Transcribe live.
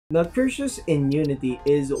Now, cursors in Unity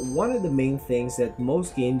is one of the main things that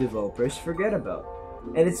most game developers forget about.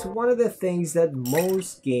 And it's one of the things that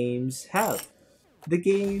most games have. The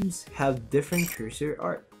games have different cursor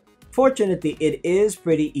art. Fortunately, it is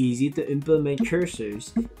pretty easy to implement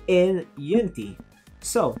cursors in Unity.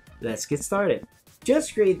 So, let's get started.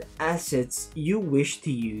 Just create assets you wish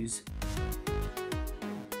to use.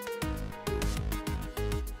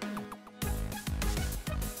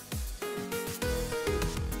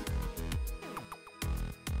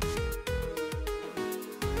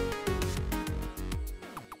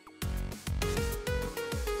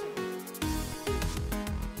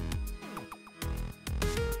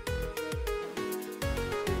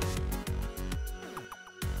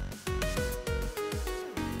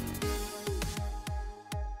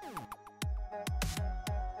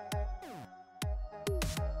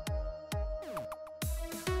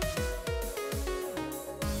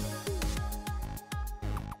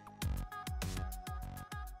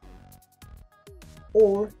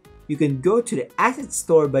 Or you can go to the asset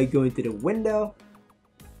store by going to the window,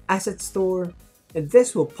 asset store, and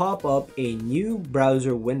this will pop up a new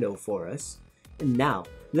browser window for us. And now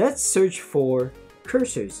let's search for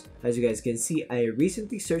cursors. As you guys can see, I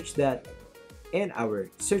recently searched that in our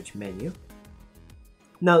search menu.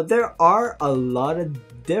 Now there are a lot of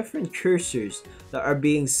different cursors that are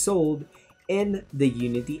being sold in the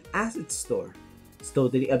Unity asset store. It's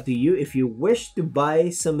totally up to you if you wish to buy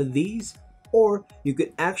some of these, or you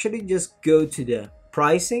could actually just go to the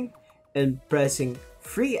pricing and pressing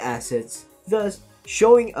free assets, thus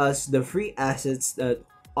showing us the free assets that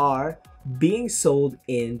are being sold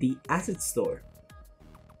in the asset store.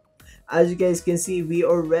 As you guys can see, we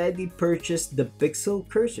already purchased the pixel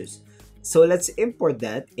cursors, so let's import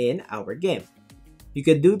that in our game. You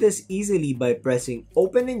can do this easily by pressing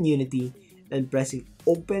open in Unity and pressing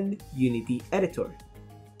open Unity editor.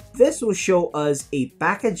 This will show us a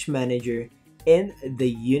package manager in the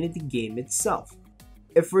Unity game itself.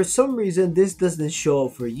 If for some reason this doesn't show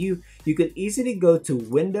up for you, you can easily go to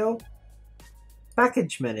Window,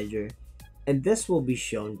 Package Manager, and this will be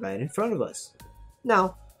shown right in front of us.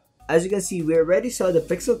 Now, as you can see, we already saw the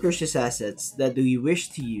pixel cursors assets that we wish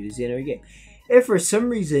to use in our game. If for some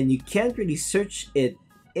reason you can't really search it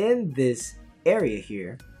in this area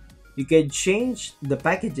here, you can change the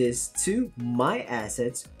packages to My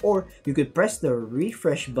Assets, or you could press the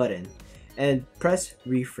refresh button and press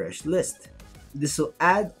refresh list. This will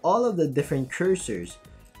add all of the different cursors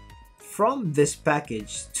from this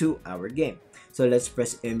package to our game. So let's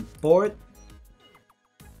press import.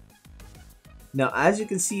 Now as you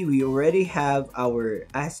can see, we already have our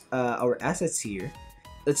assets here.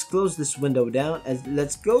 Let's close this window down and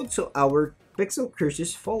let's go to our pixel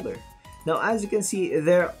cursors folder. Now as you can see,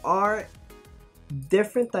 there are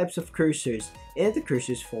different types of cursors in the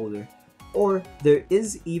cursors folder, or there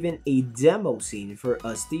is even a demo scene for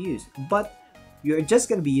us to use, but you're just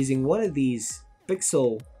going to be using one of these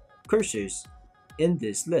pixel cursors in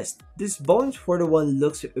this list. This Bones 41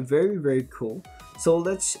 looks very cool, so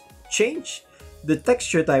let's change the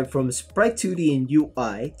texture type from Sprite 2D and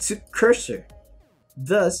UI to cursor,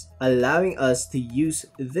 thus allowing us to use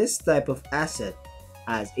this type of asset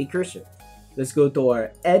as a cursor. Let's go to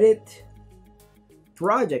our edit,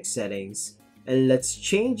 project settings, and let's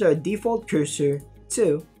change our default cursor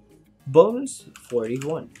to Bones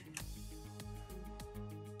 41.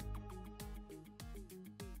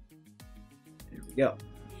 There we go.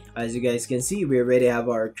 As you guys can see, we already have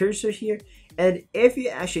our cursor here, and if you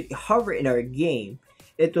actually hover in our game,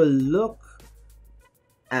 it will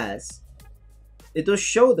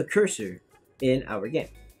show the cursor in our game.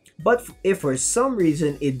 But if for some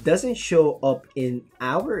reason it doesn't show up in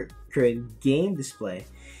our current game display,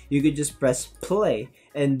 you could just press play,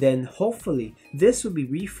 and then hopefully this will be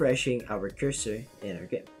refreshing our cursor in our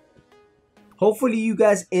game. Hopefully you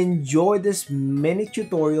guys enjoyed this mini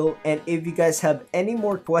tutorial, and if you guys have any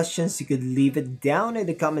more questions, you could leave it down in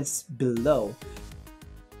the comments below.